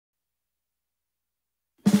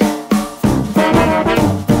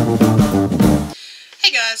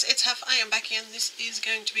guys, it's Haff. I am back again. This is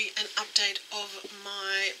going to be an update of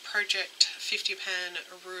my project 50 pan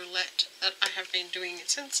roulette that I have been doing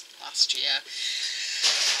since last year.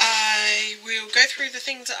 I will go through the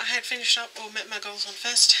things that I had finished up or met my goals on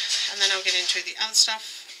first, and then I'll get into the other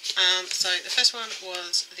stuff. So the first one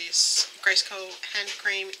was this Grace Cole hand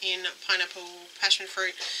cream in pineapple passion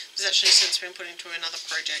fruit. It's actually since been put into another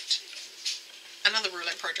project, another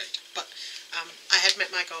roulette project, but I had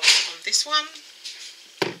met my goals on this one.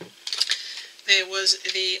 There was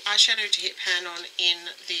the eyeshadow to hit pan on in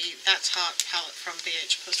the That's Heart palette from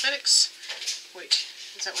BH Cosmetics, which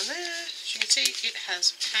is that one there. As you can see, it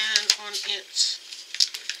has pan on it.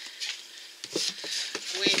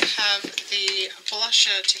 We have the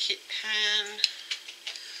blusher to hit pan,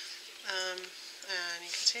 and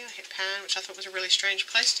you can see I hit pan, which I thought was a really strange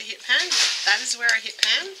place to hit pan. That is where I hit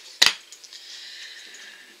pan.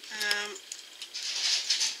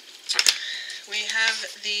 We have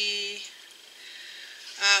the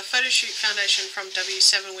photo shoot foundation from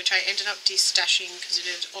W7, which I ended up destashing because it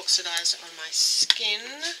had oxidized on my skin.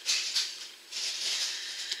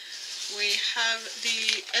 We have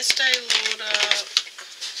the Estee Lauder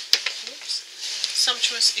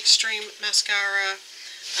Sumptuous Extreme Mascara.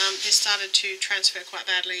 This started to transfer quite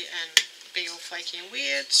badly and be all flaky and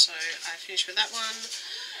weird, so I finished with that one.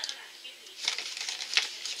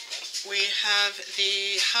 We have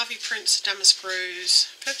the Harvey Prince Damask Rose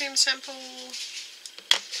perfume sample.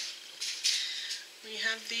 We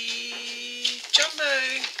have the Jumbo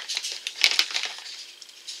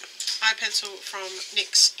eye pencil from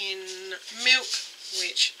NYX in Milk,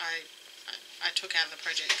 which I took out of the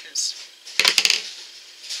project because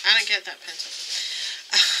I don't get that pencil.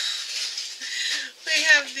 We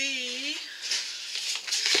have the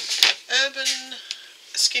Urban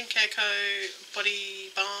Skincare Co.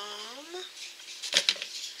 Body Balm.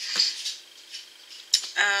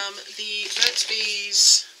 The Burt's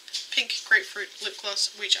Bees Pink Grapefruit Lip Gloss,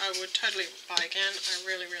 which I would totally buy again. I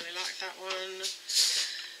really, really like that one.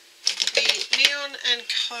 The Neon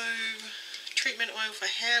 & Co. Treatment Oil for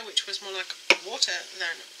Hair, which was more like water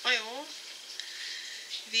than oil.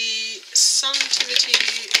 The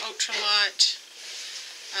Suntivity Ultralight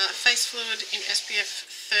Face Fluid in SPF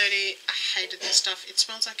 30. I hated this stuff. It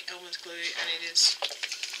smells like Elmer's glue and it is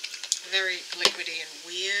very liquidy and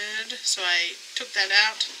weird, so I took that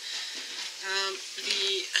out.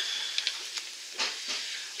 The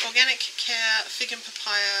Organic Care Fig and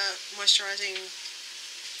Papaya Moisturizing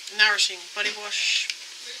Nourishing Body Wash.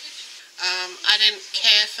 I didn't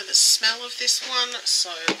care for the smell of this one, so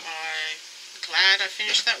I'm glad I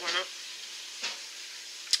finished that one up.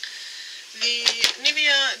 The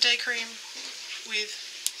Nivea Day Cream with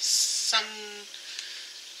sun...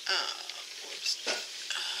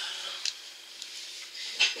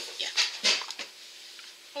 yeah.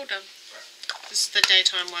 Hold on. This is the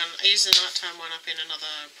daytime one. I used the nighttime one up in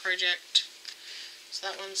another project. So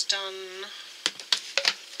that one's done.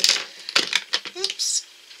 Oops.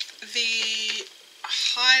 The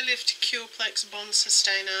High Lift Cureplex Bond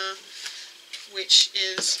Sustainer, which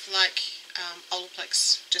is like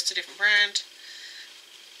Olaplex, just a different brand.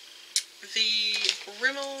 The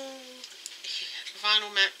Rimmel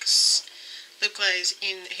Vinyl Max Lip Glaze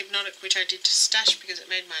in Hypnotic, which I did to stash because it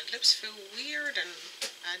made my lips feel weird and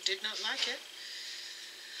I did not like it.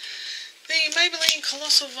 The Maybelline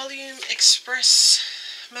Colossal Volume Express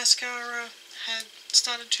Mascara had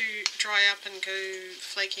started to dry up and go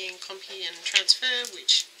flaky and clumpy and transfer,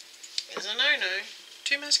 which is a no-no.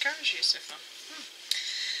 2 mascaras used so far.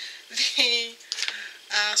 The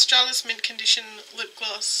Stylist Mint Condition Lip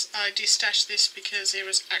Gloss, I destashed this because it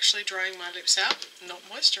was actually drying my lips out, not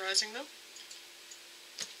moisturising them.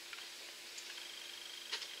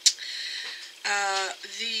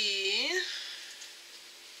 The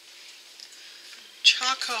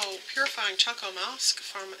Purifying Charcoal Mask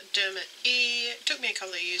from Derma E. It took me a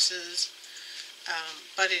couple of uses,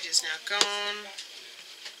 but it is now gone.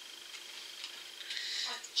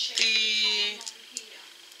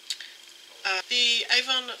 The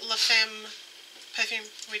Avon La Femme perfume,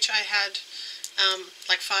 which I had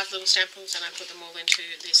like 5 little samples, and I put them all into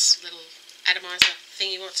this little atomizer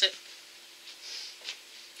thingy, what's it?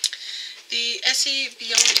 The Essie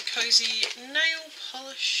Beyond Cozy Nail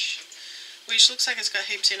Polish, which looks like it's got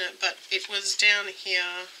heaps in it, but it was down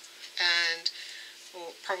here and,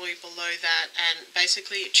 or probably below that, and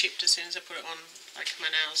basically it chipped as soon as I put it on, like my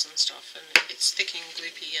nails and stuff, and it's thick and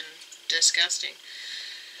gloopy and disgusting.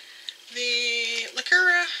 The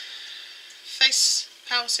Lacura Face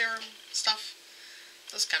Power Serum stuff,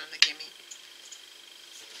 that's kind of a gimme.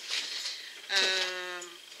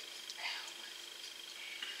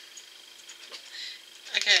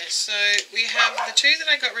 Okay, so we have the two that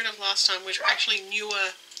I got rid of last time, which were actually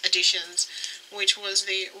newer additions, which was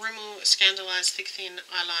the Rimmel Scandalized Thick Thin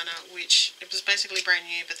Eyeliner, which it was basically brand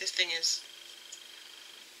new, but this thing is...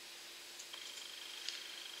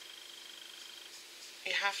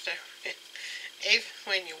 You have to... Even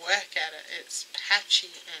when you work at it, it's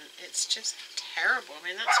patchy and it's just terrible. I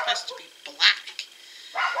mean, that's supposed to be black.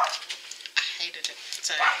 I hated it,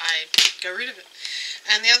 so I got rid of it.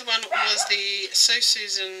 And the other one was the So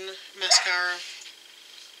Susan mascara.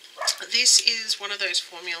 This is one of those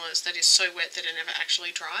formulas that is so wet that it never actually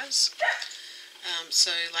dries. So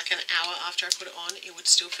like an hour after I put it on, it would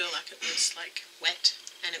still feel like it was like wet,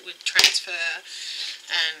 and it would transfer,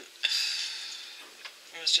 and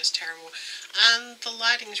it was just terrible. And the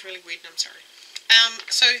lighting is really weird, and I'm sorry.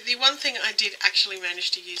 So the one thing I did actually manage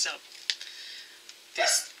to use up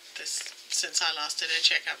this since I last did a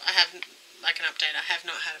checkup, I haven't, like an update, I have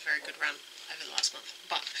not had a very good run over the last month,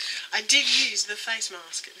 but I did use the face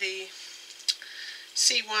mask, the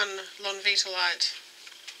C1 Lonvitalite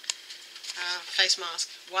face mask,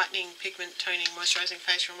 whitening, pigment, toning, moisturising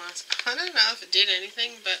facial mask. I don't know if it did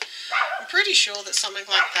anything, but I'm pretty sure that something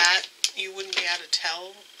like that you wouldn't be able to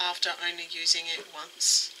tell after only using it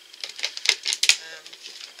once.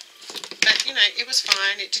 But, you know, it was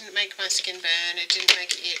fine. It didn't make my skin burn. It didn't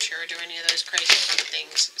make it itch or do any of those crazy kind of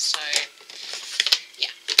things. So,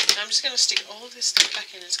 yeah. So I'm just going to stick all of this stuff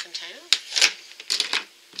back in its container.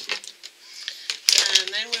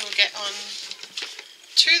 And then we will get on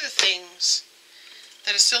to the things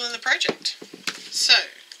that are still in the project. So,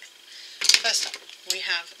 first up, we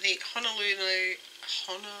have the Honolulu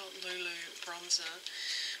bronzer,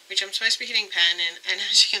 which I'm supposed to be hitting pan in, and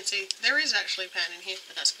as you can see, there is actually pan in here,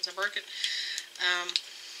 but that's because I broke it.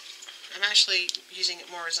 I'm actually using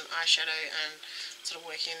it more as an eyeshadow and sort of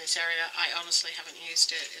working in this area. I honestly haven't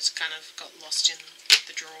used it. It's kind of got lost in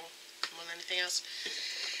the drawer more than anything else.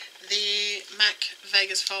 The MAC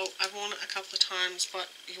Vegas Volt, I've worn it a couple of times,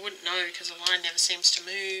 but you wouldn't know because the line never seems to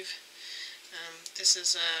move. This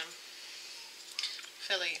is a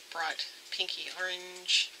fairly bright pinky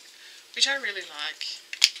orange, which I really like.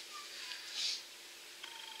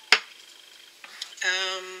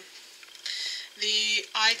 The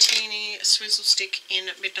iTeeny Swizzle Stick in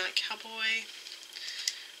Midnight Cowboy.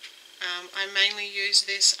 I mainly use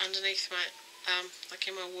this underneath my, like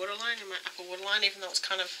in my waterline, in my upper waterline, even though it's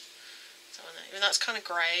kind of,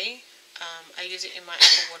 grey. I use it in my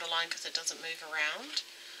upper waterline because it doesn't move around.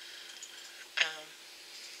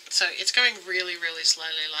 So it's going really, really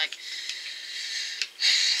slowly, like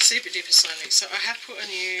super duper slowly. So I have put a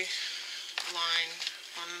new line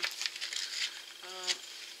on.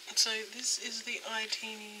 So this is the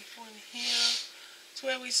iTeeny one here. It's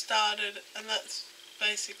where we started, and that's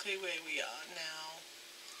basically where we are now.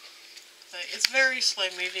 So it's very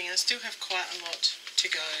slow moving. I still have quite a lot to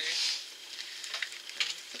go,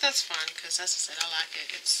 but that's fine because, as I said, I like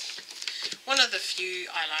it. It's one of the few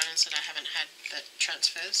eyeliners that I haven't had that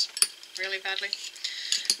transfers really badly.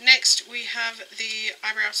 Next we have the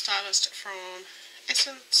eyebrow stylist from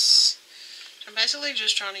Essence. I'm basically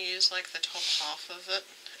just trying to use like the top half of it,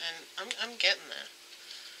 and I'm getting there.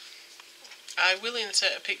 I will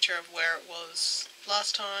insert a picture of where it was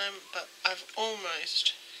last time, but I've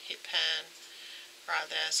almost hit pan right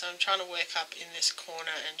there, so I'm trying to work up in this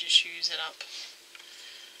corner and just use it up.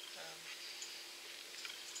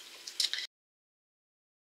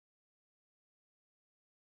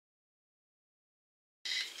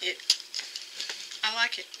 I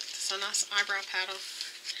like it. It's a nice eyebrow powder.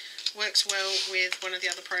 Works well with one of the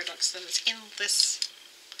other products that is in this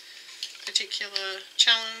particular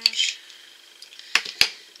challenge,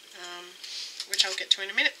 which I'll get to in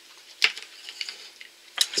a minute.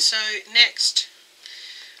 So next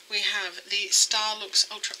we have the Starlooks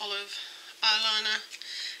Ultra Olive eyeliner.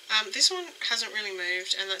 This one hasn't really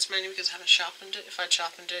moved, and that's mainly because I haven't sharpened it. If I'd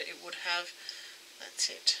sharpened it, it would have. That's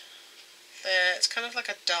it. There, it's kind of like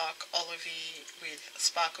a dark olivey with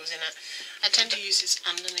sparkles in it. I tend to use this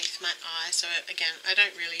underneath my eye, so again, I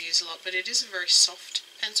don't really use a lot, but it is a very soft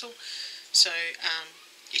pencil, so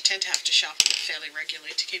you tend to have to sharpen it fairly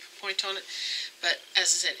regularly to keep a point on it. But as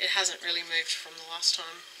I said, it hasn't really moved from the last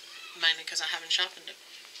time, mainly because I haven't sharpened it.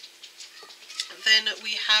 Then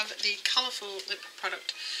we have the colourful lip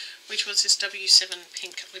product, which was this W7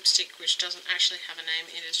 pink lipstick, which doesn't actually have a name,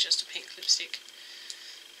 it is just a pink lipstick.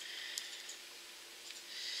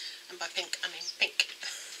 And by pink, I mean pink.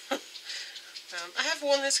 I have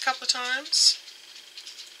worn this a couple of times.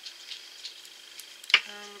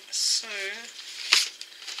 So,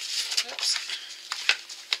 oops.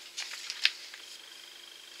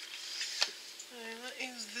 So that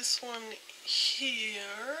is this one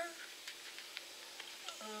here.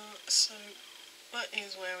 So that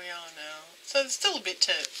is where we are now. So there's still a bit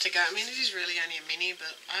to go. I mean, it is really only a mini,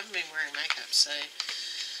 but I haven't been wearing makeup, so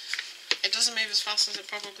it doesn't move as fast as it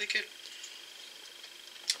probably could.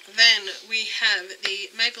 Then we have the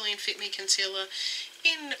Maybelline Fit Me Concealer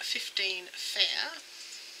in 15 Fair,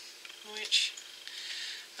 which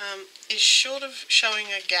is short of showing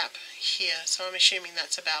a gap here, so I'm assuming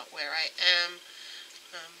that's about where I am.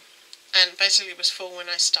 And basically it was full when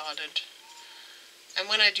I started. And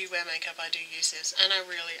when I do wear makeup, I do use this, and I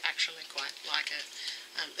really actually quite like it.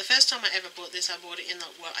 The first time I ever bought this, I bought it in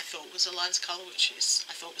what I thought was the lightest colour, which is,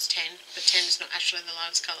 I thought was 10, but 10 is not actually the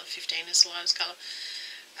lightest colour, 15 is the lightest colour.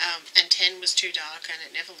 And 10 was too dark, and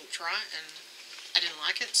it never looked right, and I didn't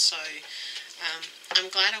like it, so I'm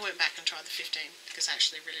glad I went back and tried the 15, because I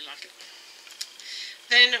actually really like it.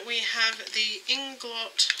 Then we have the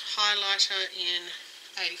Inglot Highlighter in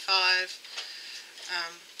 85.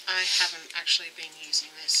 I haven't actually been using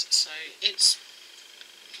this, so it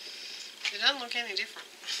doesn't look any different.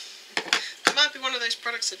 It might be one of those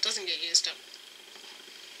products that doesn't get used up,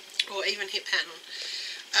 or even hit pan on.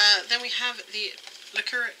 Then we have the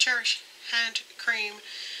Liqueur Cherish Hand Cream.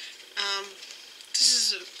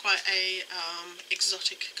 This is quite a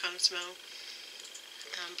exotic kind of smell.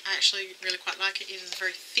 I actually really quite like it. It is a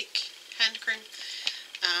very thick hand cream.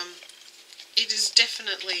 It is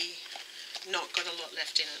definitely not got a lot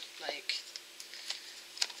left in it. Like,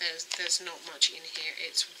 there's not much in here.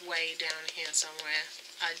 It's way down here somewhere.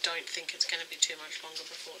 I don't think it's going to be too much longer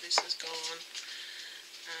before this is gone,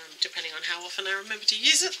 depending on how often I remember to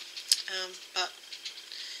use it. But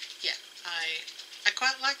yeah, I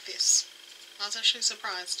quite like this. I was actually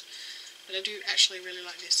surprised, but I do actually really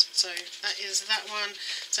like this. So that is that one.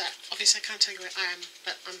 So obviously I can't tell you where I am,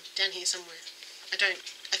 but I'm down here somewhere.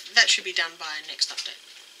 That should be done by next update.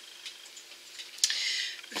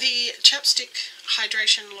 The Chapstick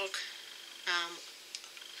Hydration Lock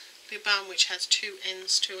lip balm, which has two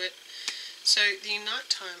ends to it. So the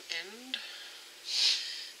nighttime end,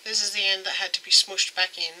 this is the end that had to be smushed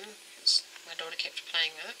back in, because my daughter kept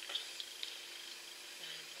playing with it.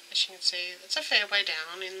 As you can see, it's a fair way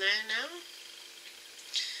down in there now.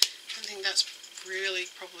 I don't think that's really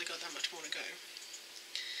probably got that much more to go.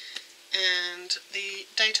 And the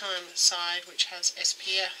daytime side, which has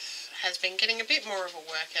SPF, has been getting a bit more of a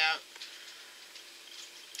workout.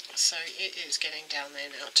 So it is getting down there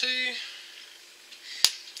now too.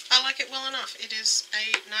 I like it well enough. It is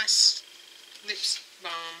a nice lip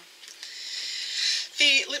balm.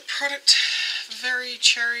 The lip product, Very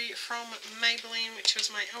Cherry from Maybelline, which was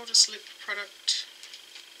my eldest lip product.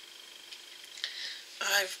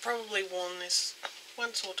 I've probably worn this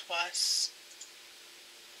once or twice.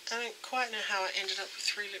 I don't quite know how I ended up with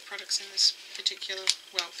 3 lip products in this particular,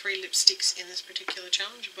 well, 3 lipsticks in this particular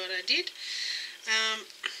challenge, but I did.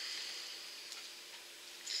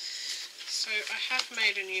 So I have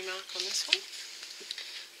made a new mark on this one.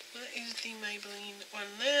 That is the Maybelline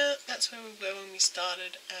one there. That's where we were when we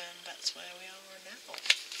started, and that's where we are now.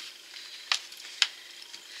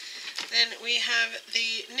 Then we have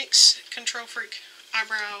the NYX Control Freak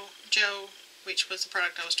Eyebrow Gel, which was the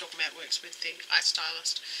product I was talking about, works with the eye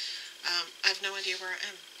stylist. I have no idea where I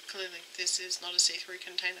am, clearly. This is not a see-through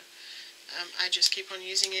container. I just keep on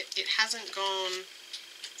using it. It hasn't gone...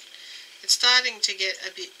 It's starting to get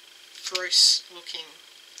a bit gross looking.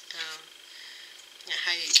 You know,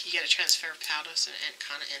 how you get a transfer of powder, so it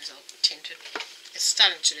kind of ends up tinted. It's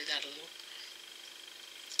starting to do that a little.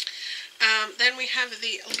 Then we have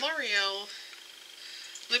the L'Oreal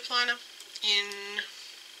lip liner in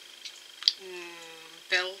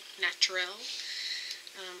Belle Naturelle,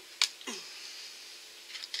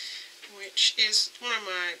 which is one of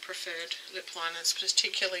my preferred lip liners,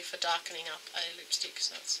 particularly for darkening up a lipstick,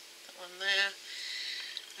 so that's that one there.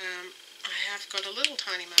 I have got a little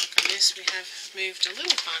tiny mark on this. We have moved a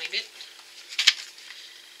little tiny bit.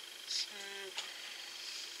 So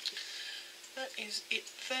that is it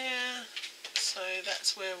there. So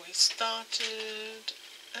that's where we started,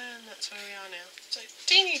 and that's where we are now. So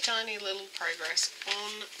teeny tiny little progress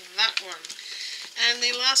on that one. And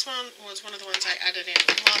the last one was one of the ones I added in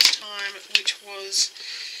last time, which was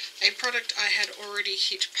a product I had already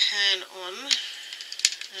hit pan on,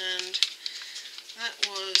 and that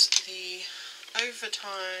was the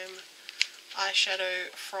Overtime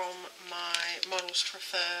eyeshadow from my Models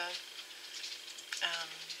Prefer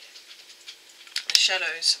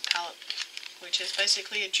Shadows palette, which is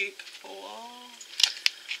basically a dupe for...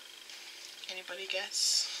 Anybody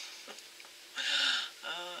guess?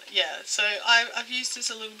 Yeah, so I've used this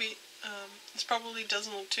a little bit This probably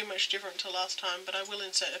doesn't look too much different to last time, but I will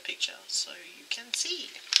insert a picture so you can see.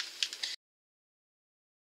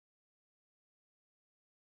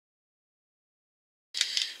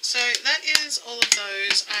 So that is all of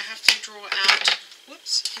those. I have to draw out,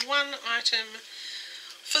 one item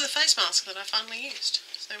for the face mask that I finally used.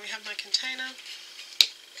 So we have my container,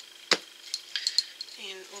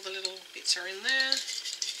 and all the little bits are in there.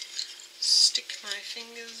 Stick my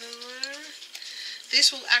fingers in there.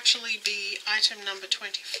 This will actually be item number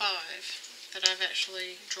 25 that I've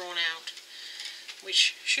actually drawn out,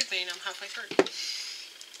 which should mean I'm halfway through.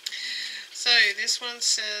 So this one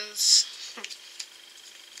says,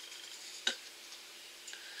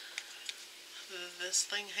 this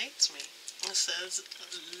thing hates me. It says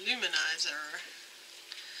Luminizer.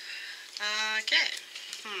 Okay.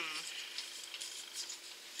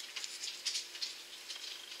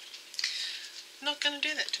 Not going to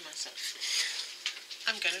do that to myself.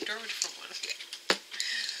 I'm going to draw a different one.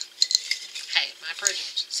 Hey, my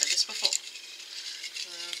project. Said this before.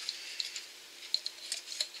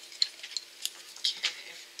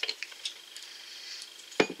 Okay.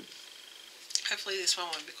 Hopefully this one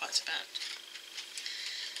won't be quite so bad.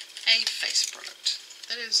 A face product.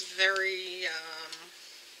 That is very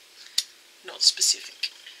not specific.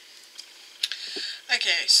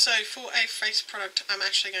 Okay, so for a face product, I'm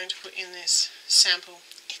actually going to put in this sample,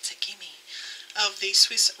 it's a gimme, of the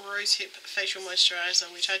Swiss Rosehip Facial Moisturiser,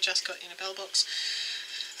 which I just got in a bell box.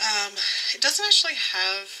 It doesn't actually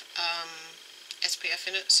have SPF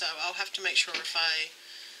in it, so I'll have to make sure if I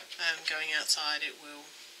am going outside it will,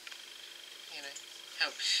 you know,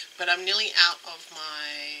 help. But I'm nearly out of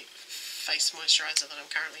my face moisturiser that I'm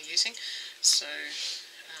currently using, so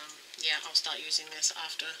yeah, I'll start using this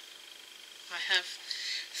after I have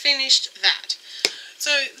finished that.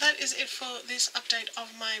 So that is it for this update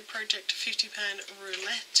of my Project 50 Pan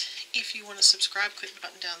Roulette. If you want to subscribe, click the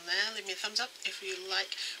button down there, leave me a thumbs up. If you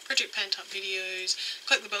like Project Pan type videos,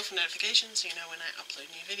 click the bell for notifications so you know when I upload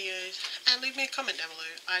new videos, and leave me a comment down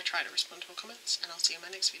below. I try to respond to all comments, and I'll see you in my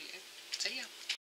next video. See ya!